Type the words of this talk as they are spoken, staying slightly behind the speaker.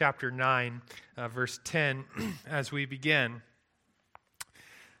chapter 9, verse 10, as we begin.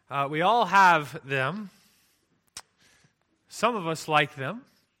 We all have them. Some of us like them.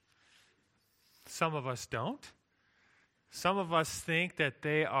 Some of us don't. Some of us think that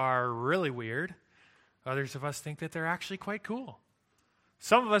they are really weird. Others of us think that they're actually quite cool.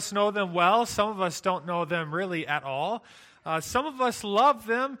 Some of us know them well. Some of us don't know them really at all. Some of us love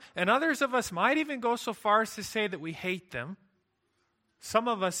them, and others of us might even go so far as to say that we hate them. Some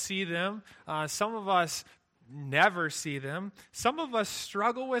of us see them. Some of us never see them. Some of us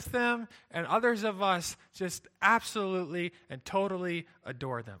struggle with them, and others of us just absolutely and totally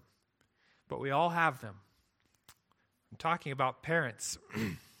adore them. But we all have them. I'm talking about parents.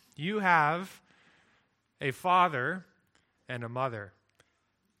 You have a father and a mother.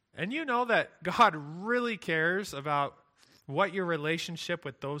 And you know that God really cares about what your relationship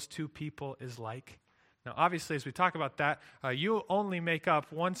with those two people is like. Now, obviously, as we talk about that, you only make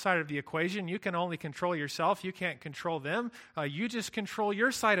up one side of the equation. You can only control yourself. You can't control them. You just control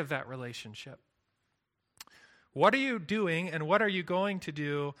your side of that relationship. What are you doing and what are you going to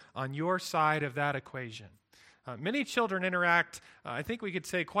do on your side of that equation? Many children interact, I think we could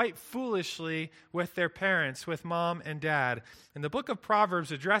say, quite foolishly with their parents, with mom and dad. And the book of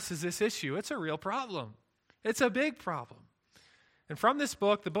Proverbs addresses this issue. It's a real problem. It's a big problem. And from this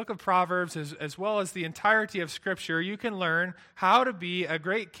book, the book of Proverbs, as well as the entirety of Scripture, you can learn how to be a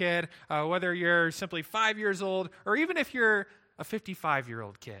great kid, whether you're simply 5 years old or even if you're a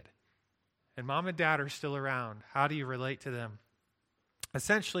 55-year-old kid. And mom and dad are still around. How do you relate to them?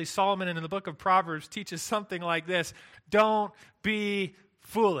 Essentially, Solomon in the book of Proverbs teaches something like this: don't be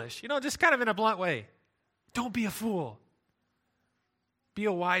foolish. Just kind of in a blunt way. Don't be a fool. Be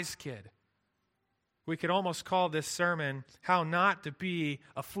a wise kid. We could almost call this sermon, How Not to Be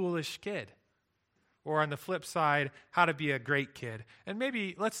a Foolish Kid. Or on the flip side, How to Be a Great Kid. And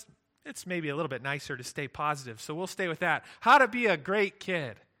maybe it's maybe a little bit nicer to stay positive, so we'll stay with that. How to Be a Great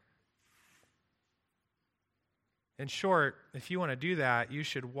Kid. In short, if you want to do that, you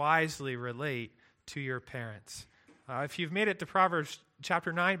should wisely relate to your parents. If you've made it to Proverbs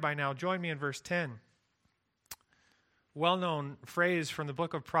chapter 9 by now, join me in verse 10. Well-known phrase from the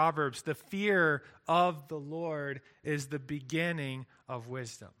book of Proverbs: the fear of the Lord is the beginning of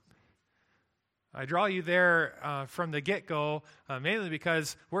wisdom. I draw you there from the get-go, mainly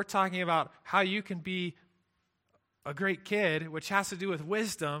because we're talking about how you can be a great kid, which has to do with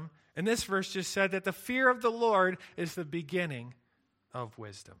wisdom. And this verse just said that the fear of the Lord is the beginning of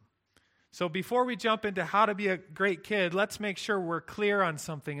wisdom. So before we jump into how to be a great kid, let's make sure we're clear on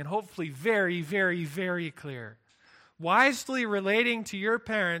something, and hopefully very, very, very clear. Wisely relating to your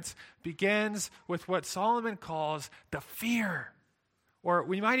parents begins with what Solomon calls the fear, or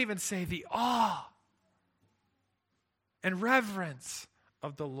we might even say the awe and reverence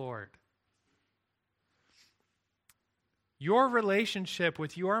of the Lord. Your relationship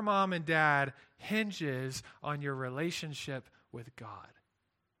with your mom and dad hinges on your relationship with God.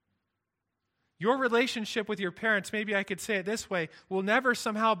 Your relationship with your parents, maybe I could say it this way, will never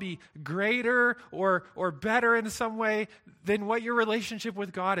somehow be greater or better in some way than what your relationship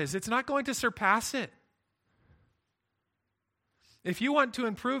with God is. It's not going to surpass it. If you want to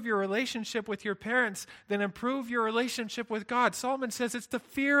improve your relationship with your parents, then improve your relationship with God. Solomon says it's the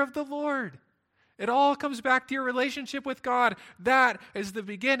fear of the Lord. It all comes back to your relationship with God. That is the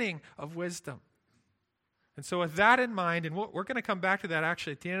beginning of wisdom. And so with that in mind, and we're going to come back to that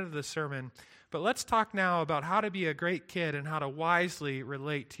actually at the end of the sermon, but let's talk now about how to be a great kid and how to wisely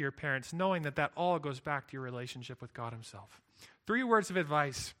relate to your parents, knowing that all goes back to your relationship with God himself. 3 words of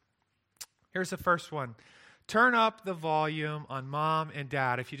advice. Here's the first one. Turn up the volume on mom and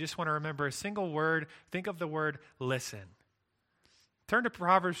dad. If you just want to remember a single word, think of the word listen. Turn to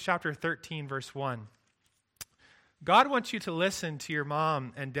Proverbs chapter 13, verse 1. God wants you to listen to your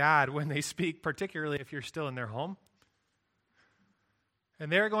mom and dad when they speak, particularly if you're still in their home.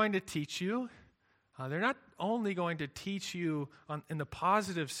 And they're going to teach you. They're not only going to teach you in the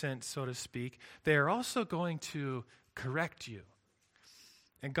positive sense, so to speak, they are also going to correct you.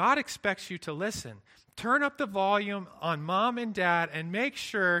 And God expects you to listen. Turn up the volume on mom and dad and make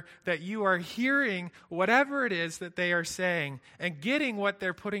sure that you are hearing whatever it is that they are saying and getting what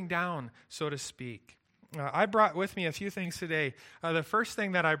they're putting down, so to speak. I brought with me a few things today. The first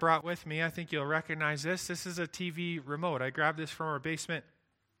thing that I brought with me, I think you'll recognize this. This is a TV remote. I grabbed this from our basement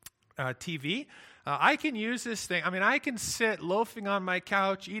TV. I can use this thing. I mean, I can sit loafing on my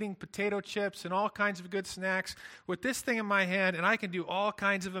couch, eating potato chips and all kinds of good snacks with this thing in my hand, and I can do all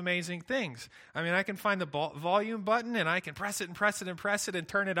kinds of amazing things. I mean, I can find the volume button, and I can press it and press it and press it and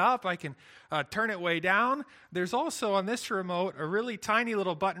turn it up. I can turn it way down. There's also on this remote a really tiny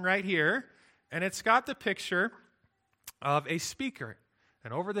little button right here, and it's got the picture of a speaker.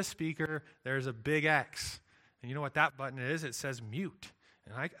 And over the speaker, there's a big X. And you know what that button is? It says mute.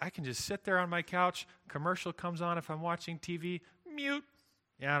 And I can just sit there on my couch. Commercial comes on if I'm watching TV. Mute.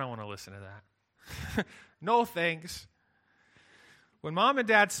 Yeah, I don't want to listen to that. No thanks. When mom and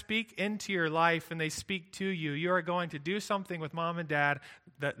dad speak into your life and they speak to you, you are going to do something with mom and dad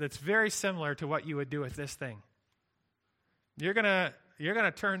that's very similar to what you would do with this thing. You're gonna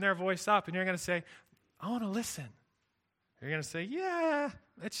turn their voice up and you're going to say, I want to listen. You're going to say, yeah,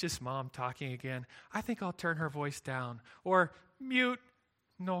 it's just mom talking again. I think I'll turn her voice down. Or mute.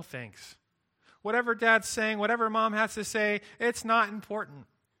 No thanks. Whatever dad's saying, whatever mom has to say, it's not important.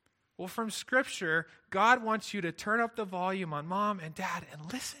 Well, from Scripture, God wants you to turn up the volume on mom and dad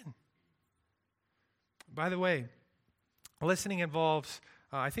and listen. By the way, listening involves,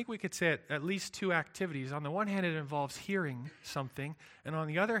 I think we could say it, at least two activities. On the one hand, it involves hearing something, and on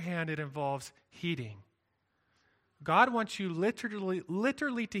the other hand, it involves heeding. God wants you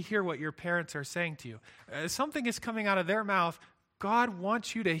literally to hear what your parents are saying to you. Something is coming out of their mouth. God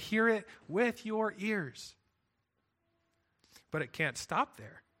wants you to hear it with your ears. But it can't stop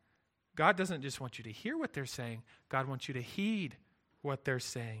there. God doesn't just want you to hear what they're saying. God wants you to heed what they're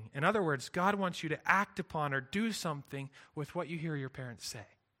saying. In other words, God wants you to act upon or do something with what you hear your parents say.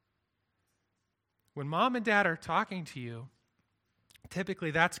 When mom and dad are talking to you,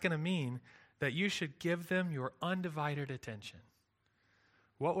 typically that's going to mean that you should give them your undivided attention.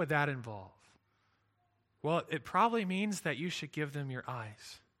 What would that involve? Well, it probably means that you should give them your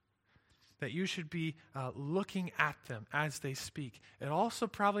eyes, that you should be looking at them as they speak. It also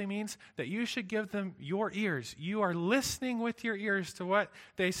probably means that you should give them your ears. You are listening with your ears to what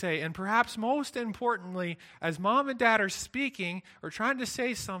they say. And perhaps most importantly, as mom and dad are speaking or trying to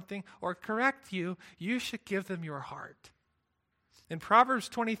say something or correct you, you should give them your heart. In Proverbs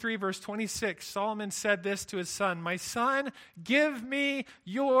 23, verse 26, Solomon said this to his son, my son, give me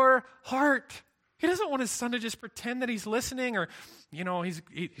your heart. He doesn't want his son to just pretend that he's listening or,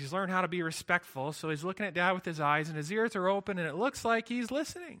 he's learned how to be respectful. So he's looking at dad with his eyes and his ears are open and it looks like he's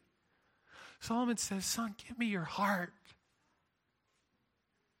listening. Solomon says, son, give me your heart.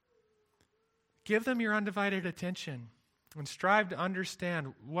 Give them your undivided attention and strive to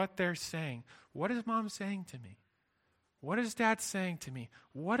understand what they're saying. What is mom saying to me? What is dad saying to me?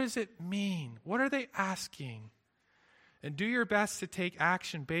 What does it mean? What are they asking? And do your best to take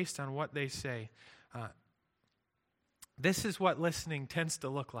action based on what they say. This is what listening tends to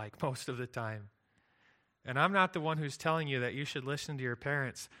look like most of the time. And I'm not the one who's telling you that you should listen to your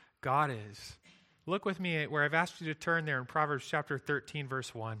parents. God is. Look with me where I've asked you to turn there in Proverbs chapter 13,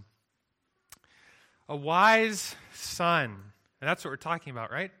 verse 1. A wise son, and that's what we're talking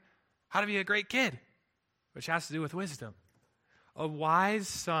about, right? How to be a great kid, which has to do with wisdom. A wise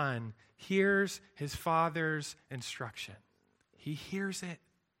son hears his father's instruction. He hears it.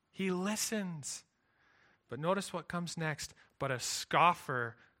 He listens. But notice what comes next. But a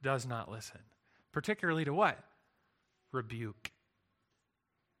scoffer does not listen. Particularly to what? Rebuke.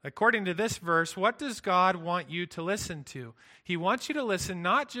 According to this verse, what does God want you to listen to? He wants you to listen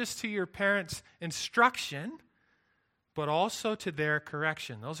not just to your parents' instruction, but also to their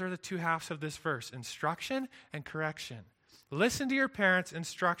correction. Those are the two halves of this verse, instruction and correction. Listen to your parents'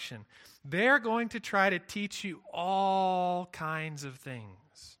 instruction. They're going to try to teach you all kinds of things.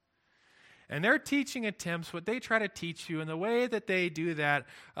 And their teaching attempts, what they try to teach you, and the way that they do that,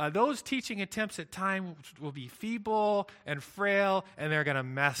 those teaching attempts at times will be feeble and frail, and they're going to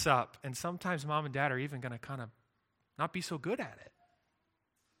mess up. And sometimes mom and dad are even going to kind of not be so good at it.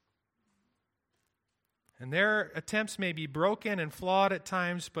 And their attempts may be broken and flawed at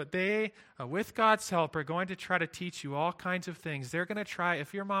times, but they, with God's help, are going to try to teach you all kinds of things. They're going to try,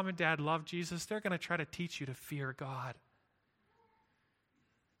 if your mom and dad love Jesus, they're going to try to teach you to fear God.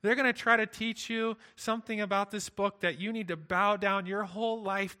 They're going to try to teach you something about this book that you need to bow down your whole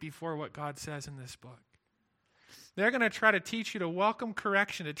life before what God says in this book. They're going to try to teach you to welcome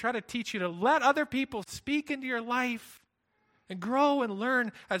correction, to try to teach you to let other people speak into your life and grow and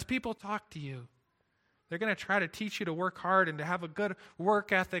learn as people talk to you. They're going to try to teach you to work hard and to have a good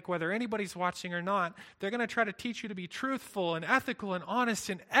work ethic, whether anybody's watching or not. They're going to try to teach you to be truthful and ethical and honest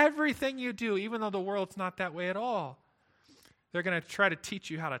in everything you do, even though the world's not that way at all. They're going to try to teach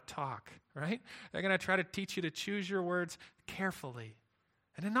you how to talk, right? They're going to try to teach you to choose your words carefully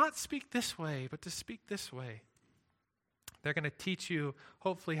And to not speak this way, but to speak this way. They're going to teach you,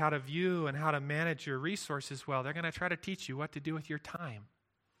 hopefully, how to view and how to manage your resources well. They're going to try to teach you what to do with your time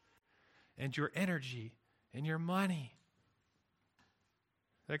and your energy and your money.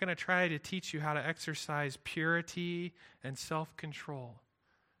 They're going to try to teach you how to exercise purity and self-control.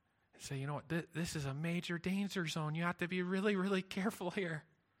 And say, you know what, this is a major danger zone. You have to be really, really careful here.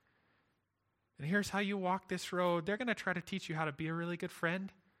 And here's how you walk this road. They're going to try to teach you how to be a really good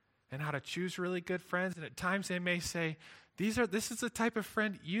friend and how to choose really good friends. And at times they may say, this is the type of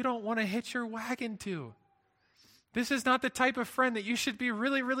friend you don't want to hitch your wagon to. This is not the type of friend that you should be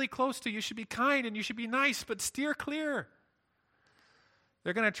really, really close to. You should be kind and you should be nice, but steer clear.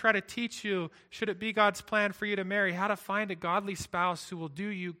 They're going to try to teach you, should it be God's plan for you to marry, how to find a godly spouse who will do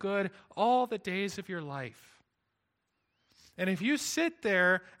you good all the days of your life. And if you sit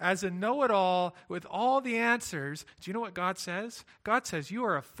there as a know-it-all with all the answers, do you know what God says? God says, you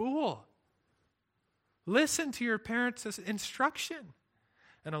are a fool. Listen to your parents' instruction.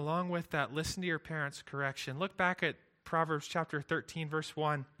 And along with that, listen to your parents' correction. Look back at Proverbs chapter 13, verse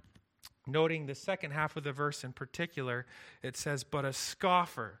 1. Noting the second half of the verse in particular, it says, but a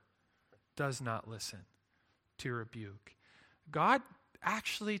scoffer does not listen to rebuke. God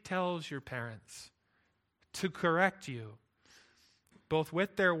actually tells your parents to correct you, both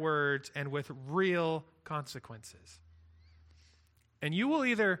with their words and with real consequences. And you will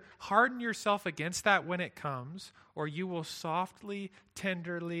either harden yourself against that when it comes, or you will softly,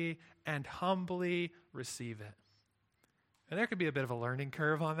 tenderly, and humbly receive it. And there could be a bit of a learning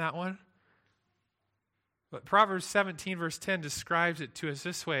curve on that one. But Proverbs 17, verse 10 describes it to us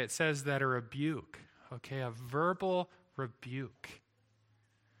this way. It says that a rebuke, a verbal rebuke,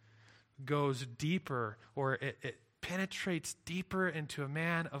 goes deeper, or it penetrates deeper into a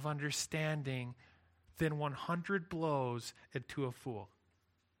man of understanding than 100 blows into a fool.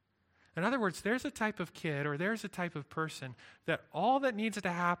 In other words, there's a type of kid or there's a type of person that all that needs to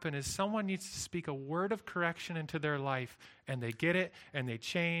happen is someone needs to speak a word of correction into their life, and they get it, and they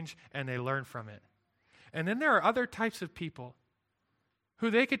change, and they learn from it. And then there are other types of people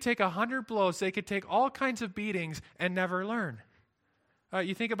who they could take 100 blows, they could take all kinds of beatings and never learn.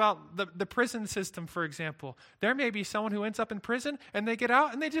 You think about the prison system, for example. There may be someone who ends up in prison and they get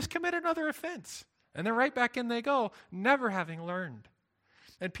out and they just commit another offense. And then right back in they go, never having learned.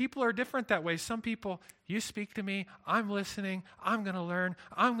 And people are different that way. Some people, you speak to me, I'm listening, I'm going to learn,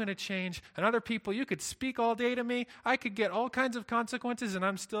 I'm going to change. And other people, you could speak all day to me, I could get all kinds of consequences, and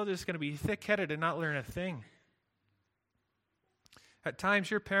I'm still just going to be thick-headed and not learn a thing. At times,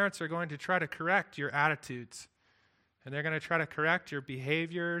 your parents are going to try to correct your attitudes. And they're going to try to correct your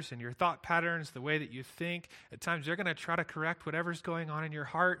behaviors and your thought patterns, the way that you think. At times, they're going to try to correct whatever's going on in your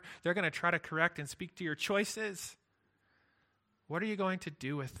heart. They're going to try to correct and speak to your choices. What are you going to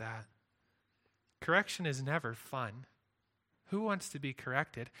do with that? Correction is never fun. Who wants to be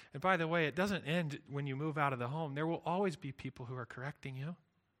corrected? And by the way, it doesn't end when you move out of the home. There will always be people who are correcting you.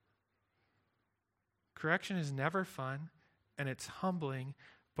 Correction is never fun, and it's humbling,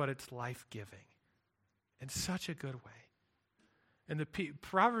 but it's life-giving in such a good way. And the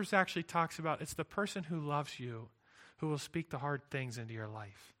Proverbs actually talks about it's the person who loves you who will speak the hard things into your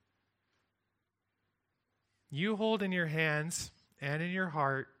life. You hold in your hands and in your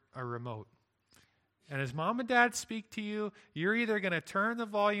heart a remote. And as mom and dad speak to you, you're either going to turn the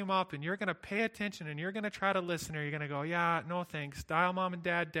volume up and you're going to pay attention and you're going to try to listen, or you're going to go, yeah, no thanks, dial mom and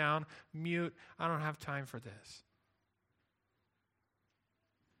dad down, mute, I don't have time for this.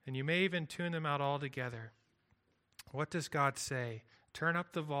 And you may even tune them out altogether. What does God say? Turn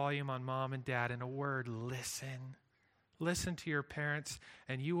up the volume on mom and dad. In a word, listen. Listen to your parents,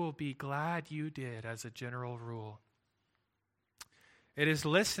 and you will be glad you did as a general rule. It is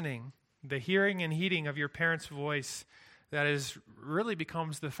listening, the hearing and heeding of your parents' voice, that really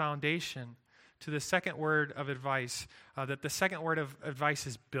becomes the foundation to the second word of advice, that the second word of advice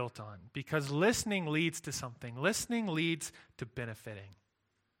is built on. Because listening leads to something. Listening leads to benefiting.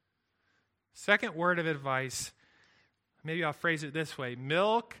 Second word of advice, maybe I'll phrase it this way: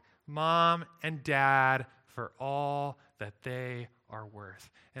 milk mom and dad for all that they are worth.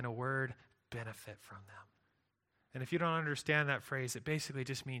 In a word, benefit from them. And if you don't understand that phrase, it basically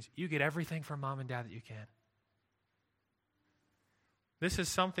just means you get everything from mom and dad that you can. This is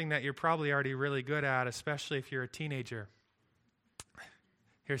something that you're probably already really good at, especially if you're a teenager.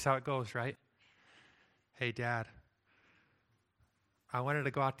 Here's how it goes, right? Hey, Dad, I wanted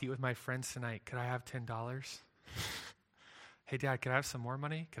to go out to eat with my friends tonight. Could I have $10? Hey, Dad, could I have some more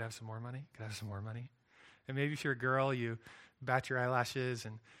money? Could I have some more money? Could I have some more money? And maybe if you're a girl, you bat your eyelashes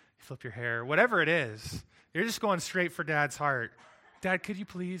and you flip your hair. Whatever it is, you're just going straight for Dad's heart. Dad, could you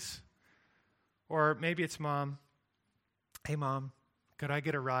please? Or maybe it's mom. Hey, Mom, could I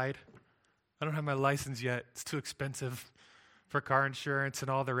get a ride? I don't have my license yet. It's too expensive for car insurance and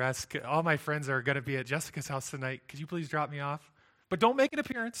all the rest. All my friends are going to be at Jessica's house tonight. Could you please drop me off? But don't make an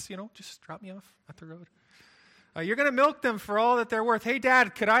appearance, just drop me off at the road. You're going to milk them for all that they're worth. Hey,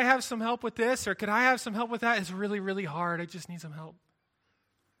 Dad, could I have some help with this? Or could I have some help with that? It's really, really hard. I just need some help.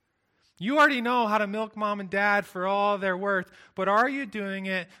 You already know how to milk Mom and Dad for all they're worth, but are you doing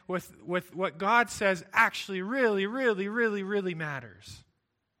it with what God says actually really, really, really, really matters?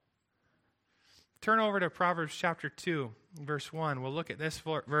 Turn over to Proverbs chapter 2, verse 1. We'll look at this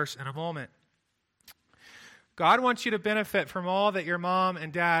verse in a moment. God wants you to benefit from all that your mom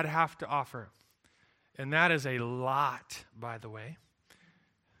and dad have to offer. And that is a lot, by the way.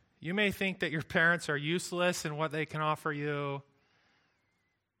 You may think that your parents are useless in what they can offer you,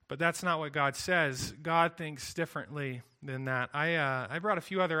 but that's not what God says. God thinks differently than that. I brought a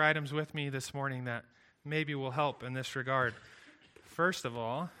few other items with me this morning that maybe will help in this regard. First of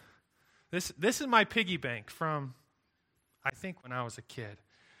all, this is my piggy bank from, I think, when I was a kid.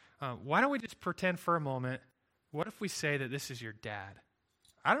 Why don't we just pretend for a moment, what if we say that this is your dad?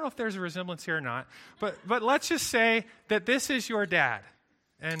 I don't know if there's a resemblance here or not, but let's just say that this is your dad.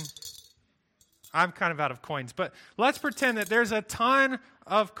 And I'm kind of out of coins, but let's pretend that there's a ton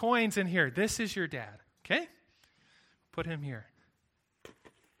of coins in here. This is your dad, okay? Put him here.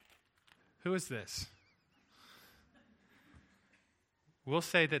 Who is this? We'll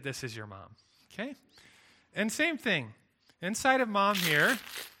say that this is your mom, okay? And same thing. Inside of mom here,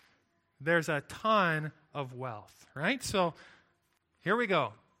 there's a ton of wealth, right? So here we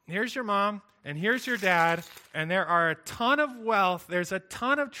go. Here's your mom, and here's your dad, and there are a ton of wealth. There's a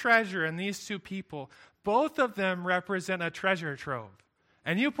ton of treasure in these two people. Both of them represent a treasure trove.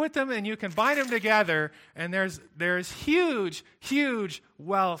 And you put them and you combine them together, and there's huge, huge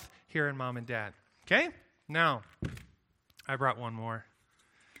wealth here in mom and dad. Okay? Now, I brought one more.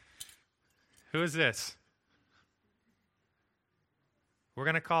 Who is this? We're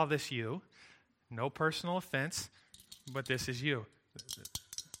going to call this you. No personal offense, but this is you.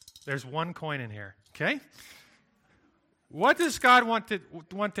 There's one coin in here, okay? What does God want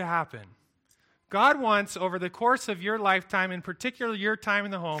to happen? God wants, over the course of your lifetime, in particular your time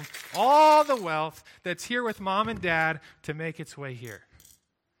in the home, all the wealth that's here with mom and dad to make its way here.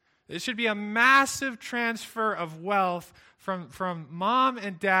 It should be a massive transfer of wealth from mom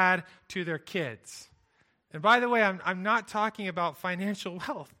and dad to their kids. And by the way, I'm not talking about financial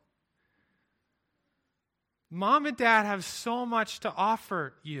wealth. Mom and dad have so much to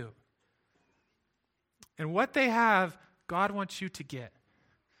offer you. And what they have, God wants you to get.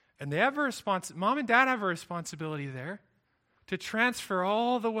 And they have mom and dad have a responsibility there to transfer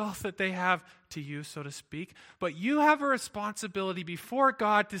all the wealth that they have to you, so to speak. But you have a responsibility before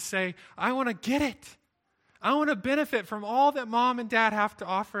God to say, I want to get it. I want to benefit from all that mom and dad have to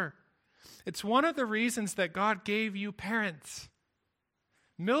offer. It's one of the reasons that God gave you parents.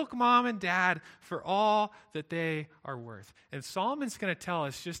 Milk mom and dad for all that they are worth. And Solomon's going to tell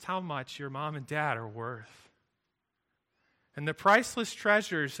us just how much your mom and dad are worth. And the priceless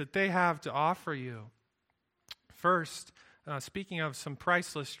treasures that they have to offer you. First, speaking of some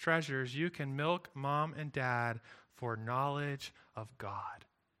priceless treasures, you can milk mom and dad for knowledge of God.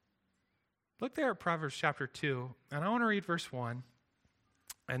 Look there at Proverbs chapter 2, and I want to read verse 1,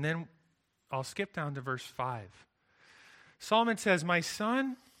 and then I'll skip down to verse 5. Solomon says, my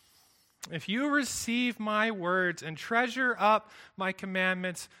son, if you receive my words and treasure up my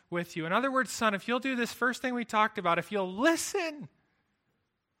commandments with you. In other words, son, if you'll do this first thing we talked about, if you'll listen,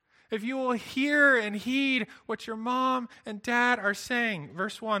 if you will hear and heed what your mom and dad are saying.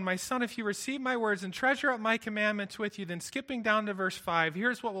 Verse 1, my son, if you receive my words and treasure up my commandments with you, then skipping down to verse 5,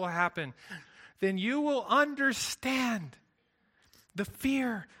 here's what will happen. Then you will understand the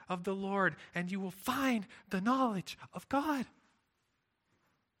fear of the Lord, and you will find the knowledge of God.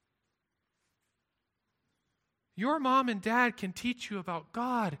 Your mom and dad can teach you about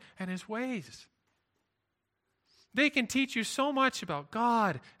God and His ways. They can teach you so much about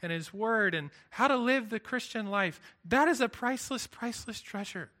God and His Word and how to live the Christian life. That is a priceless, priceless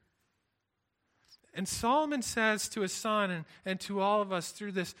treasure. And Solomon says to his son and to all of us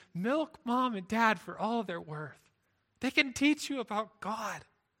through this, milk mom and dad for all they're worth. They can teach you about God.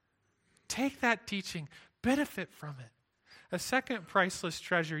 Take that teaching, benefit from it. A second priceless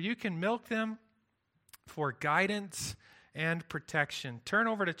treasure, you can milk them for guidance and protection. Turn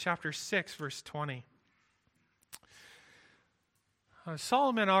over to chapter 6, verse 20.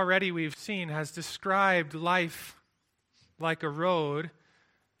 Solomon already, we've seen, has described life like a road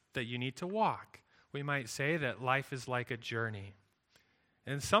that you need to walk. We might say that life is like a journey.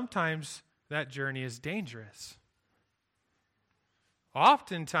 And sometimes that journey is dangerous.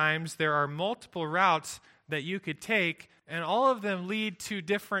 Oftentimes, there are multiple routes that you could take, and all of them lead to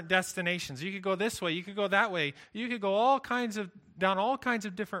different destinations. You could go this way, you could go that way, you could go down all kinds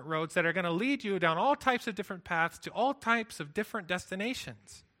of different roads that are going to lead you down all types of different paths to all types of different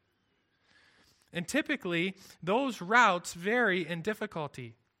destinations. And typically, those routes vary in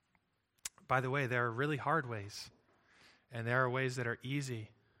difficulty. By the way, there are really hard ways, and there are ways that are easy.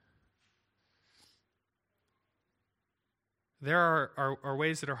 There are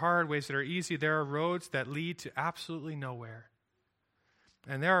ways that are hard, ways that are easy. There are roads that lead to absolutely nowhere.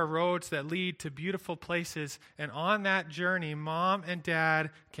 And there are roads that lead to beautiful places. And on that journey, mom and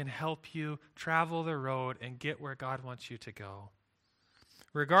dad can help you travel the road and get where God wants you to go.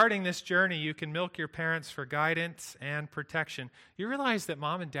 Regarding this journey, you can milk your parents for guidance and protection. You realize that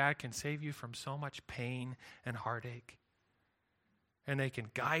mom and dad can save you from so much pain and heartache. And they can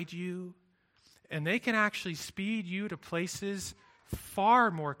guide you. And they can actually speed you to places far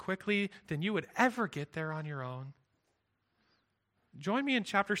more quickly than you would ever get there on your own. Join me in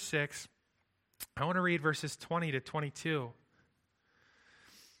chapter 6. I want to read verses 20 to 22.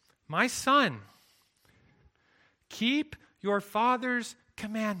 My son, keep your father's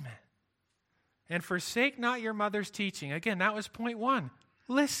commandment and forsake not your mother's teaching. Again, that was point 1.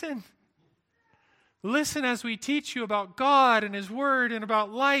 Listen. Listen as we teach you about God and His Word and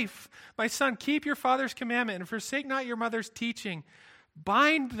about life. My son, keep your father's commandment and forsake not your mother's teaching.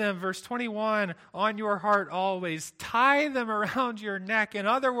 Bind them, verse 21, on your heart always. Tie them around your neck. In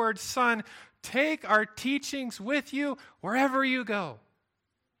other words, son, take our teachings with you wherever you go.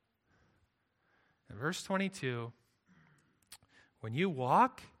 In verse 22, when you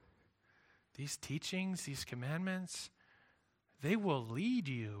walk, these teachings, these commandments, they will lead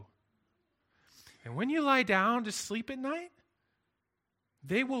you. And when you lie down to sleep at night,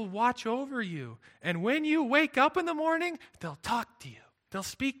 they will watch over you. And when you wake up in the morning, they'll talk to you. They'll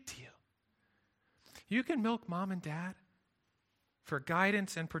speak to you. You can milk mom and dad for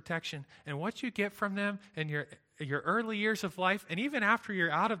guidance and protection. And what you get from them in your early years of life, and even after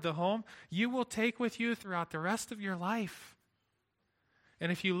you're out of the home, you will take with you throughout the rest of your life.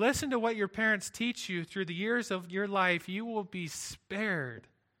 And if you listen to what your parents teach you through the years of your life, you will be spared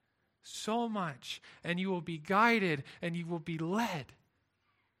so much, and you will be guided, and you will be led.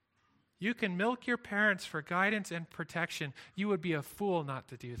 You can milk your parents for guidance and protection. You would be a fool not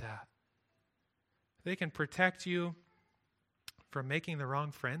to do that. They can protect you from making the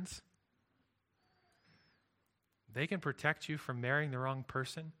wrong friends. They can protect you from marrying the wrong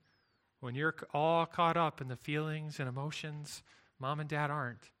person. When you're all caught up in the feelings and emotions, mom and dad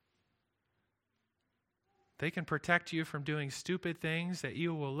aren't. They can protect you from doing stupid things that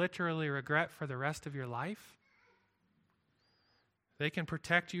you will literally regret for the rest of your life. They can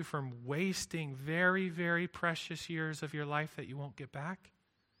protect you from wasting very, very precious years of your life that you won't get back.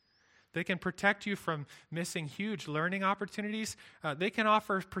 They can protect you from missing huge learning opportunities. They can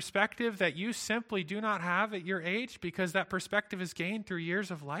offer perspective that you simply do not have at your age because that perspective is gained through years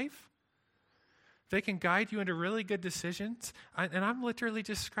of life. They can guide you into really good decisions. And I'm literally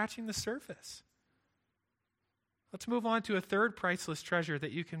just scratching the surface. Let's move on to a third priceless treasure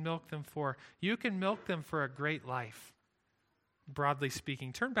that you can milk them for. You can milk them for a great life, broadly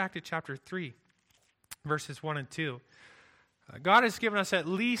speaking. Turn back to chapter 3, verses 1 and 2. God has given us at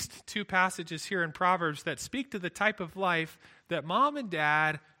least 2 passages here in Proverbs that speak to the type of life that mom and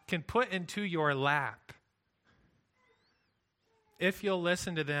dad can put into your lap if you'll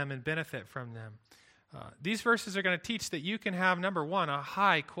listen to them and benefit from them. These verses are going to teach that you can have, number 1, a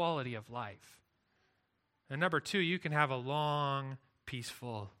high quality of life. And number 2, you can have a long,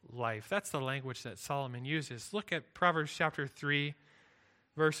 peaceful life. That's the language that Solomon uses. Look at Proverbs chapter 3,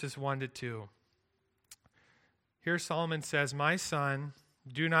 verses 1 to 2. Here Solomon says, my son,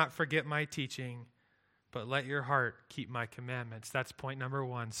 do not forget my teaching, but let your heart keep my commandments. That's point number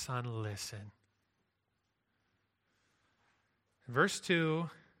 1. Son, listen. Verse 2,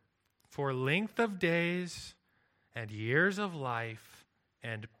 for length of days and years of life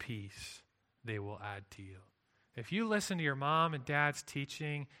and peace they will add to you. If you listen to your mom and dad's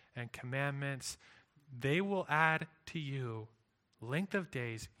teaching and commandments, they will add to you length of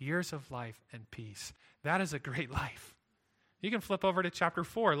days, years of life, and peace. That is a great life. You can flip over to chapter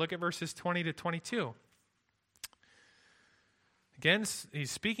 4. Look at verses 20 to 22. Again,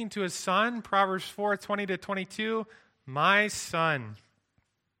 he's speaking to his son, Proverbs 4, 20 to 22. My son,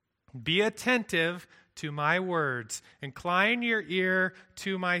 be attentive to my words. Incline your ear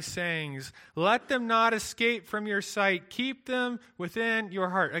to my sayings. Let them not escape from your sight. Keep them within your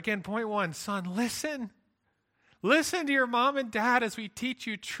heart. Again, point 1, son, listen. Listen to your mom and dad as we teach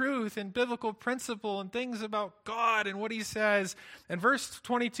you truth and biblical principle and things about God and what he says. And verse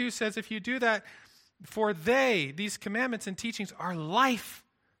 22 says, if you do that, for these commandments and teachings are life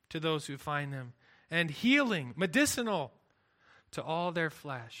to those who find them, and healing, medicinal to all their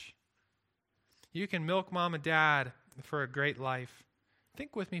flesh. You can milk mom and dad for a great life.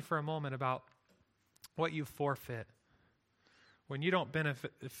 Think with me for a moment about what you forfeit when you don't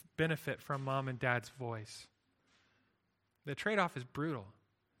benefit from mom and dad's voice. The trade-off is brutal.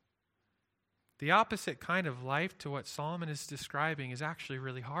 The opposite kind of life to what Solomon is describing is actually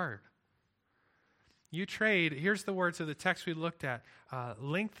really hard. You trade, here's the words of the text we looked at,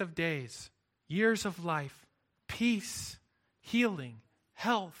 length of days, years of life, peace, healing,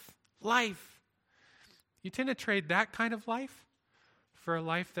 health, life. You tend to trade that kind of life for a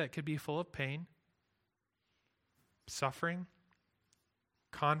life that could be full of pain, suffering,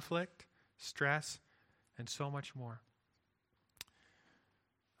 conflict, stress, and so much more.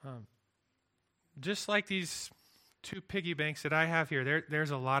 Just like these 2 piggy banks that I have here,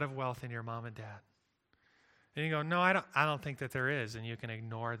 there's a lot of wealth in your mom and dad. And you go, no, I don't think that there is, and you can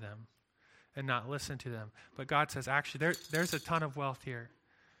ignore them and not listen to them. But God says, actually, there's a ton of wealth here.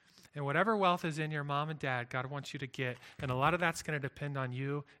 And whatever wealth is in your mom and dad, God wants you to get. And a lot of that's going to depend on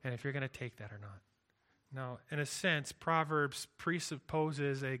you and if you're going to take that or not. Now, in a sense, Proverbs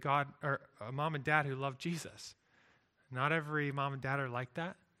presupposes a God or a mom and dad who love Jesus. Not every mom and dad are like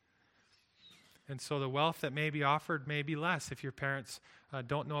that. And so the wealth that may be offered may be less if your parents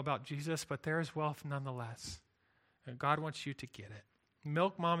don't know about Jesus, but there is wealth nonetheless. And God wants you to get it.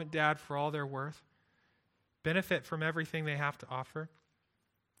 Milk mom and dad for all they're worth. Benefit from everything they have to offer.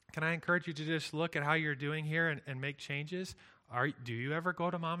 Can I encourage you to just look at how you're doing here and make changes? Do you ever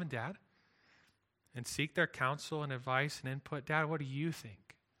go to mom and dad and seek their counsel and advice and input? Dad, what do you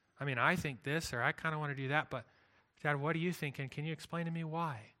think? I mean, I think this, or I kind of want to do that, but Dad, what do you think? And can you explain to me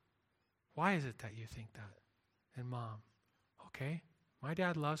why? Why is it that you think that? And Mom, okay, my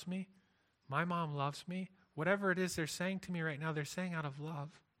dad loves me. My mom loves me. Whatever it is they're saying to me right now, they're saying out of love.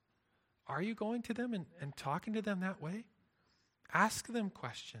 Are you going to them and talking to them that way? Ask them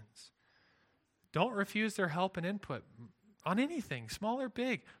questions. Don't refuse their help and input on anything, small or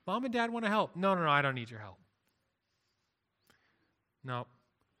big. Mom and dad want to help. No, I don't need your help. No.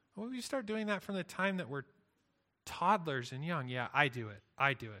 Well, we start doing that from the time that we're toddlers and young. Yeah, I do it.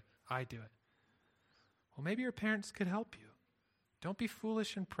 Well, maybe your parents could help you. Don't be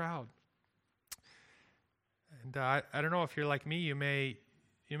foolish and proud. And I don't know if you're like me, you may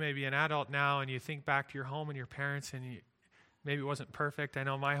be an adult now and you think back to your home and your parents and maybe it wasn't perfect. I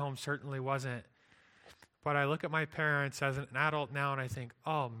know my home certainly wasn't. But I look at my parents as an adult now and I think,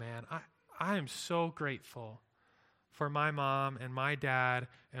 oh man, I am so grateful for my mom and my dad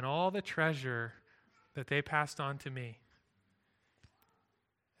and all the treasure that they passed on to me.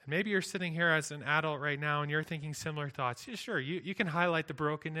 And maybe you're sitting here as an adult right now and you're thinking similar thoughts. Yeah, sure, you can highlight the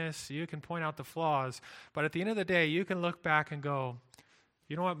brokenness, you can point out the flaws, but at the end of the day, you can look back and go,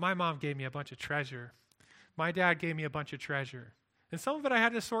 you know what, my mom gave me a bunch of treasure. My dad gave me a bunch of treasure. And some of it I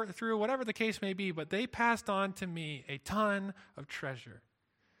had to sort through, whatever the case may be, but they passed on to me a ton of treasure.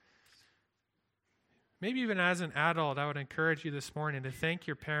 Maybe even as an adult, I would encourage you this morning to thank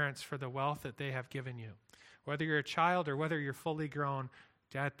your parents for the wealth that they have given you. Whether you're a child or whether you're fully grown,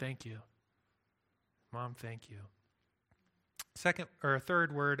 Dad, thank you. Mom, thank you.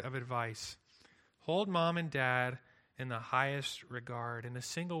 Third word of advice. Hold mom and dad in the highest regard, in a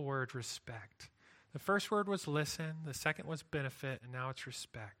single word, respect. The first word was listen, the second was benefit, and now it's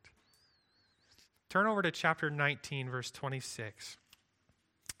respect. Turn over to chapter 19, verse 26.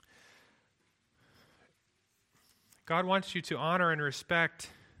 God wants you to honor and respect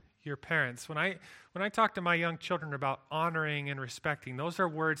your parents. When I talk to my young children about honoring and respecting, those are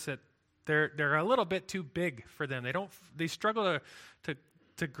words that they're a little bit too big for them. They struggle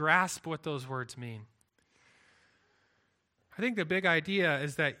to grasp what those words mean. I think the big idea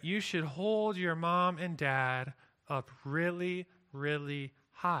is that you should hold your mom and dad up really, really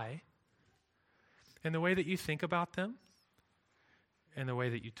high in the way that you think about them, in the way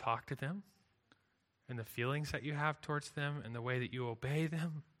that you talk to them, in the feelings that you have towards them, in the way that you obey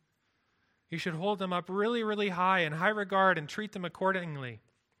them. You should hold them up really, really high in high regard and treat them accordingly.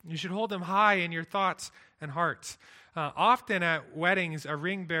 You should hold them high in your thoughts and hearts. Often at weddings, a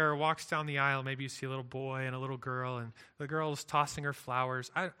ring bearer walks down the aisle. Maybe you see a little boy and a little girl, and the girl is tossing her flowers.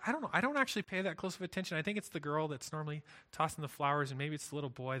 I don't know. I don't actually pay that close of attention. I think it's the girl that's normally tossing the flowers, and maybe it's the little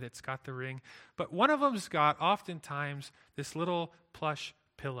boy that's got the ring. But one of them's got, oftentimes, this little plush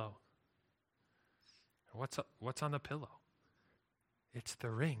pillow. What's on the pillow? It's the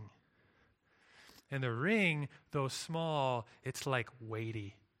ring. And the ring, though small, it's like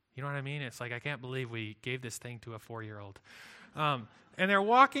weighty. You know what I mean? It's like, I can't believe we gave this thing to a 4-year-old. And they're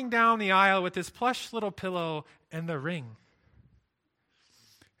walking down the aisle with this plush little pillow and the ring.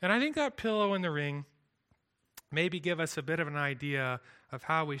 And I think that pillow and the ring maybe give us a bit of an idea of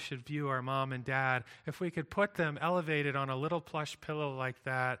how we should view our mom and dad if we could put them elevated on a little plush pillow like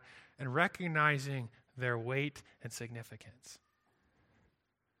that and recognizing their weight and significance.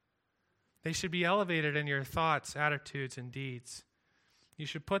 They should be elevated in your thoughts, attitudes, and deeds. You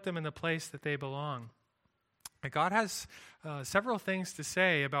should put them in the place that they belong. And God has several things to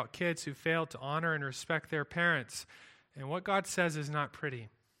say about kids who fail to honor and respect their parents. And what God says is not pretty.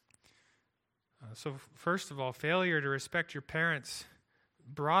 So first of all, failure to respect your parents,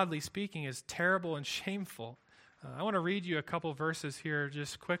 broadly speaking, is terrible and shameful. I want to read you a couple verses here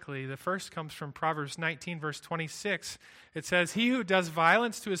just quickly. The first comes from Proverbs 19, verse 26. It says, "He who does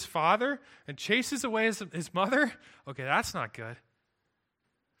violence to his father and chases away his mother," okay, that's not good,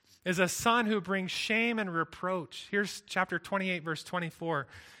 "is a son who brings shame and reproach." Here's chapter 28, verse 24.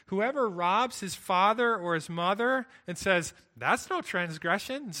 "Whoever robs his father or his mother and says, 'That's no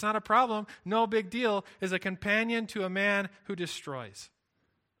transgression, it's not a problem, no big deal,' is a companion to a man who destroys."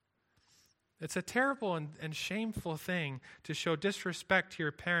 It's a terrible and shameful thing to show disrespect to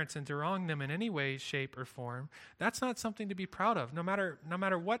your parents and to wrong them in any way, shape, or form. That's not something to be proud of, no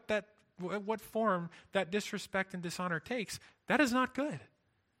matter what form that disrespect and dishonor takes. That is not good.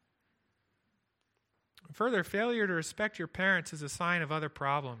 Further, failure to respect your parents is a sign of other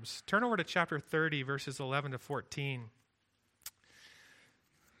problems. Turn over to chapter 30, verses 11 to 14.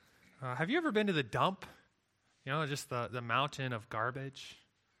 Have you ever been to the dump? You know, just the mountain of garbage?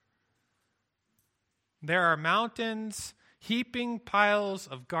 There are mountains, heaping piles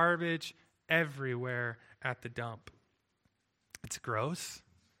of garbage everywhere at the dump. It's gross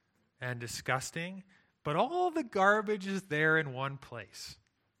and disgusting, but all the garbage is there in one place.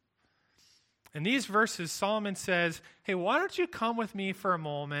 In these verses, Solomon says, "Hey, why don't you come with me for a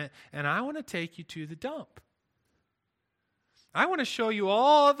moment, and I want to take you to the dump. I want to show you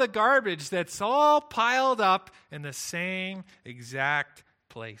all the garbage that's all piled up in the same exact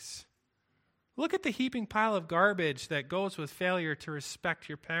place." Look at the heaping pile of garbage that goes with failure to respect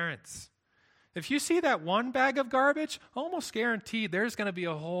your parents. If you see that one bag of garbage, almost guaranteed there's going to be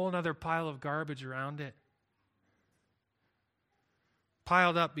a whole other pile of garbage around it,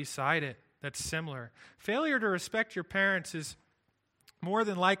 piled up beside it, that's similar. Failure to respect your parents is more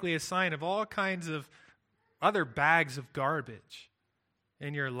than likely a sign of all kinds of other bags of garbage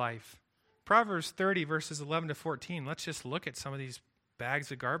in your life. Proverbs 30, verses 11 to 14. Let's just look at some of these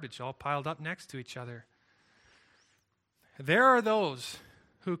bags of garbage all piled up next to each other. "There are those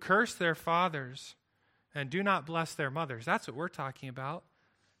who curse their fathers and do not bless their mothers." That's what we're talking about.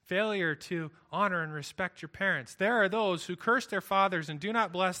 Failure to honor and respect your parents. "There are those who curse their fathers and do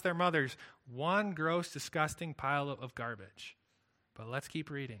not bless their mothers." One gross, disgusting pile of garbage. But let's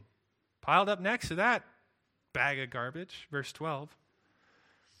keep reading. Piled up next to that bag of garbage, verse 12.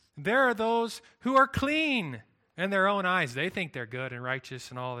 "There are those who are clean in their own eyes." They think they're good and righteous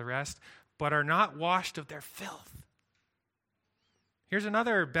and all the rest, but are not washed of their filth. Here's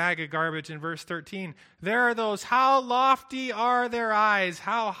another bag of garbage in verse 13. "There are those, how lofty are their eyes,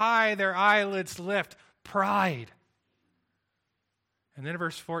 how high their eyelids lift." Pride. And then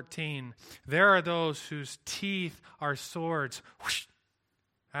verse 14. "There are those whose teeth are swords," whoosh,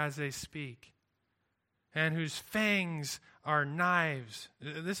 as they speak, "and whose fangs are knives."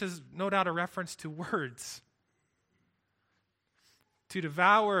 This is no doubt a reference to words. "To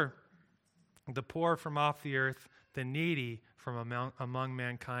devour the poor from off the earth, the needy from among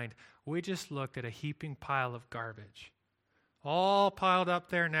mankind." We just looked at a heaping pile of garbage, all piled up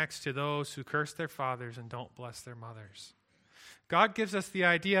there next to those who curse their fathers and don't bless their mothers. God gives us the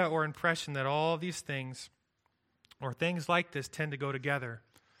idea or impression that all these things, or things like this, tend to go together,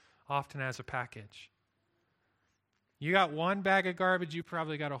 often as a package. You got one bag of garbage, you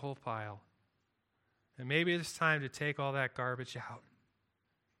probably got a whole pile. And maybe it's time to take all that garbage out.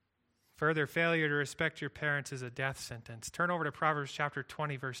 Further, failure to respect your parents is a death sentence. Turn over to Proverbs chapter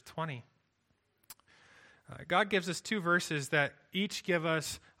 20, verse 20. God gives us two verses that each give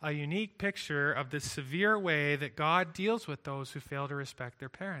us a unique picture of the severe way that God deals with those who fail to respect their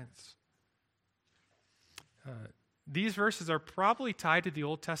parents. These verses are probably tied to the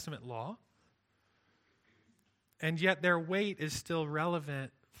Old Testament law, and yet their weight is still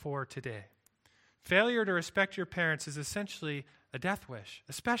relevant for today. Failure to respect your parents is essentially a death wish,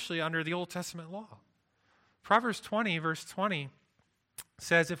 especially under the Old Testament law. Proverbs 20, verse 20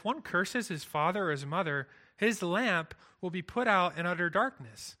 says, "If one curses his father or his mother, his lamp will be put out in utter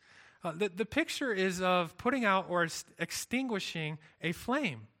darkness. The picture is of putting out or extinguishing a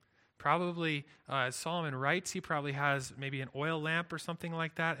flame. Probably, as Solomon writes, he probably has maybe an oil lamp or something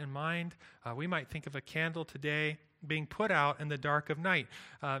like that in mind. We might think of a candle today being put out in the dark of night.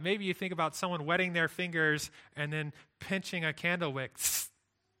 Maybe you think about someone wetting their fingers and then pinching a candle wick.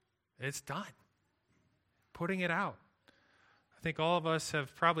 It's done. Putting it out. I think all of us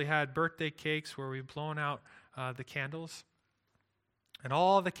have probably had birthday cakes where we've blown out the candles. And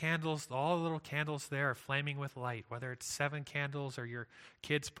all the little candles there are flaming with light, whether it's 7 candles or your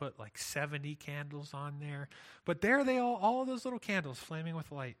kids put like 70 candles on there. But there they all those little candles flaming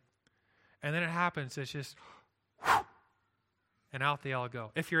with light. And then it happens, it's just, whoosh, and out they all go.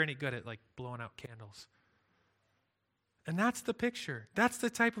 If you're any good at like blowing out candles. And that's the picture. That's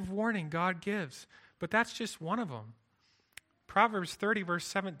the type of warning God gives. But that's just one of them. Proverbs 30 verse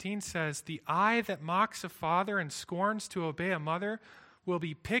 17 says, "The eye that mocks a father and scorns to obey a mother will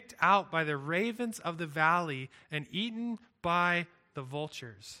be picked out by the ravens of the valley and eaten by the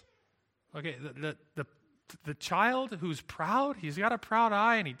vultures." Okay, the child who's proud, he's got a proud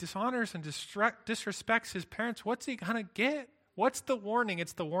eye and he dishonors and disrespects his parents, what's he going to get? What's the warning?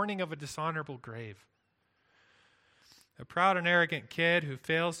 It's the warning of a dishonorable grave. A proud and arrogant kid who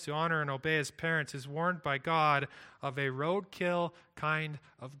fails to honor and obey his parents is warned by God of a roadkill kind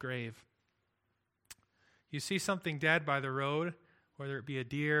of grave. You see something dead by the road, whether it be a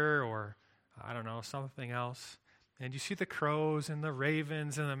deer or, I don't know, something else, and you see the crows and the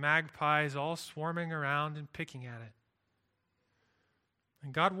ravens and the magpies all swarming around and picking at it.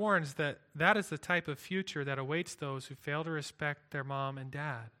 And God warns that that is the type of future that awaits those who fail to respect their mom and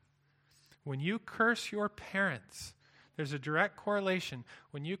dad. When you curse your parents, there's a direct correlation.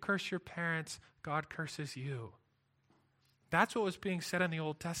 When you curse your parents, God curses you. That's what was being said in the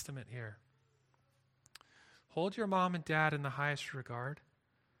Old Testament here. Hold your mom and dad in the highest regard.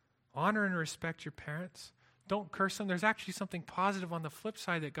 Honor and respect your parents. Don't curse them. There's actually something positive on the flip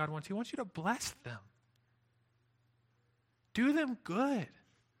side that God wants. He wants you to bless them. Do them good.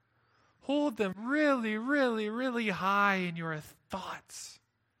 Hold them really, really, really high in your thoughts,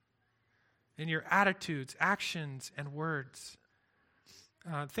 in your attitudes, actions, and words.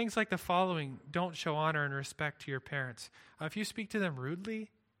 Things like the following don't show honor and respect to your parents. If you speak to them rudely,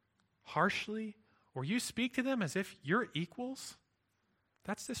 harshly, or you speak to them as if you're equals,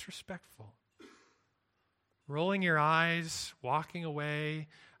 that's disrespectful. Rolling your eyes, walking away,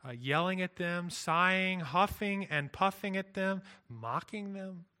 yelling at them, sighing, huffing and puffing at them, mocking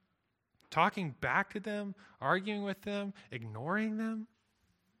them, talking back to them, arguing with them, ignoring them,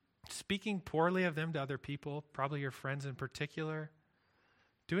 speaking poorly of them to other people, probably your friends in particular,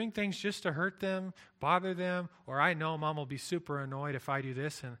 doing things just to hurt them, bother them, or I know mom will be super annoyed if I do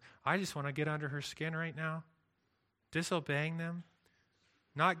this and I just want to get under her skin right now, disobeying them,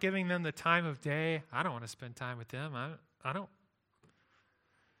 not giving them the time of day. I don't want to spend time with them. I don't.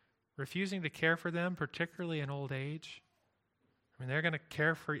 Refusing to care for them, particularly in old age. I mean, they're going to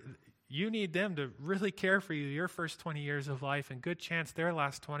care for you. You need them to really care for you your first 20 years of life, and good chance their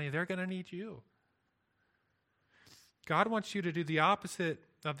last 20, they're going to need you. God wants you to do the opposite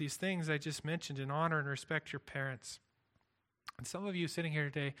of these things I just mentioned and honor and respect your parents. And some of you sitting here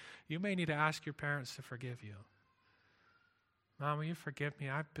today, you may need to ask your parents to forgive you. Mom, will you forgive me?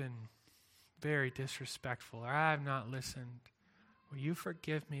 I've been very disrespectful, or I have not listened. Will you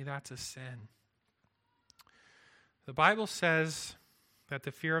forgive me? That's a sin. The Bible says that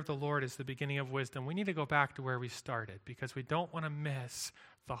the fear of the Lord is the beginning of wisdom. We need to go back to where we started because we don't want to miss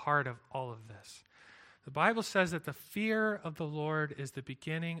the heart of all of this. The Bible says that the fear of the Lord is the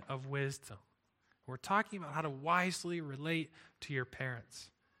beginning of wisdom. We're talking about how to wisely relate to your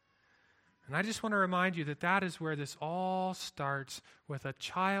parents. And I just want to remind you that that is where this all starts, with a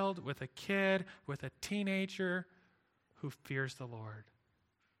child, with a kid, with a teenager who fears the Lord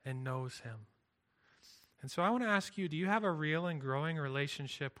and knows him. And so I want to ask you, do you have a real and growing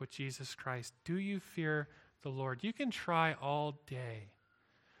relationship with Jesus Christ? Do you fear the Lord? You can try all day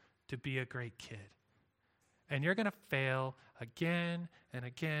to be a great kid. And you're going to fail again and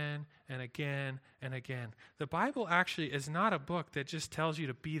again and again and again. The Bible actually is not a book that just tells you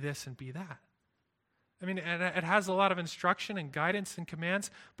to be this and be that. I mean, it has a lot of instruction and guidance and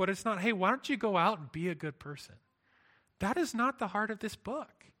commands, but it's not, hey, why don't you go out and be a good person? That is not the heart of this book.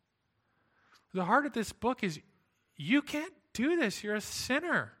 The heart of this book is, you can't do this. You're a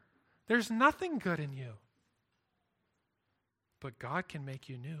sinner. There's nothing good in you. But God can make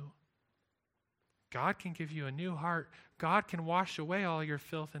you new. God can give you a new heart. God can wash away all your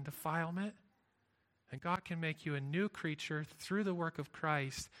filth and defilement. And God can make you a new creature through the work of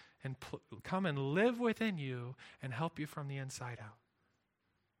Christ and come and live within you and help you from the inside out.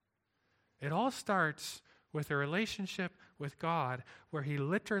 It all starts with a relationship with God where he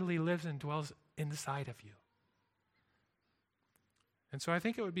literally lives and dwells inside of you. And so I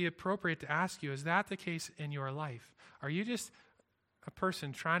think it would be appropriate to ask you, is that the case in your life? Are you just a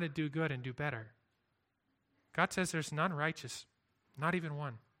person trying to do good and do better? God says there's none righteous, not even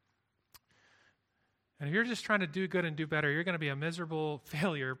one. And if you're just trying to do good and do better, you're going to be a miserable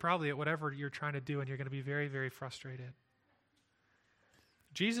failure probably at whatever you're trying to do, and you're going to be very, very frustrated.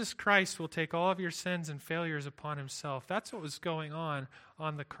 Jesus Christ will take all of your sins and failures upon himself. That's what was going on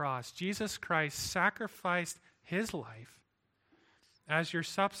the cross. Jesus Christ sacrificed his life as your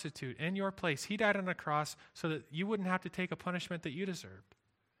substitute in your place. He died on the cross so that you wouldn't have to take a punishment that you deserved.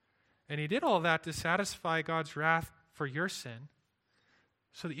 And he did all that to satisfy God's wrath for your sin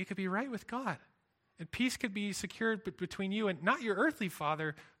so that you could be right with God. And peace could be secured between you and not your earthly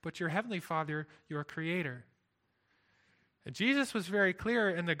father, but your heavenly Father, your Creator. And Jesus was very clear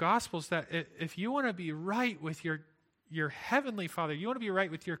in the Gospels that if you want to be right with your heavenly Father, you want to be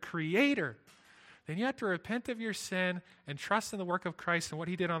right with your Creator, then you have to repent of your sin and trust in the work of Christ and what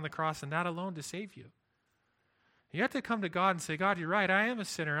he did on the cross, and that alone to save you. You have to come to God and say, God, you're right. I am a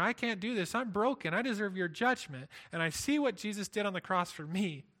sinner. I can't do this. I'm broken. I deserve your judgment. And I see what Jesus did on the cross for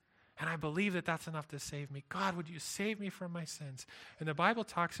me. And I believe that that's enough to save me. God, would you save me from my sins? And the Bible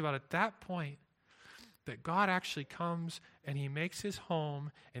talks about at that point that God actually comes and he makes his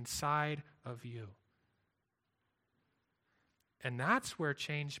home inside of you. And that's where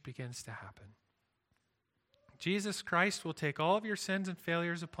change begins to happen. Jesus Christ will take all of your sins and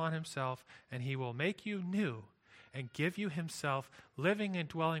failures upon himself, and he will make you new and give you himself living and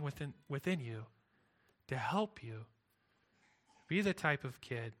dwelling within you to help you be the type of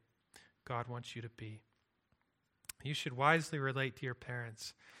kid God wants you to be. You should wisely relate to your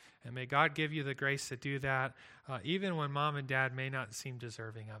parents, and may God give you the grace to do that, even when mom and dad may not seem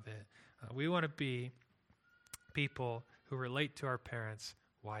deserving of it. We want to be people who relate to our parents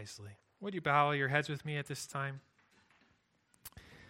wisely. Would you bow your heads with me at this time?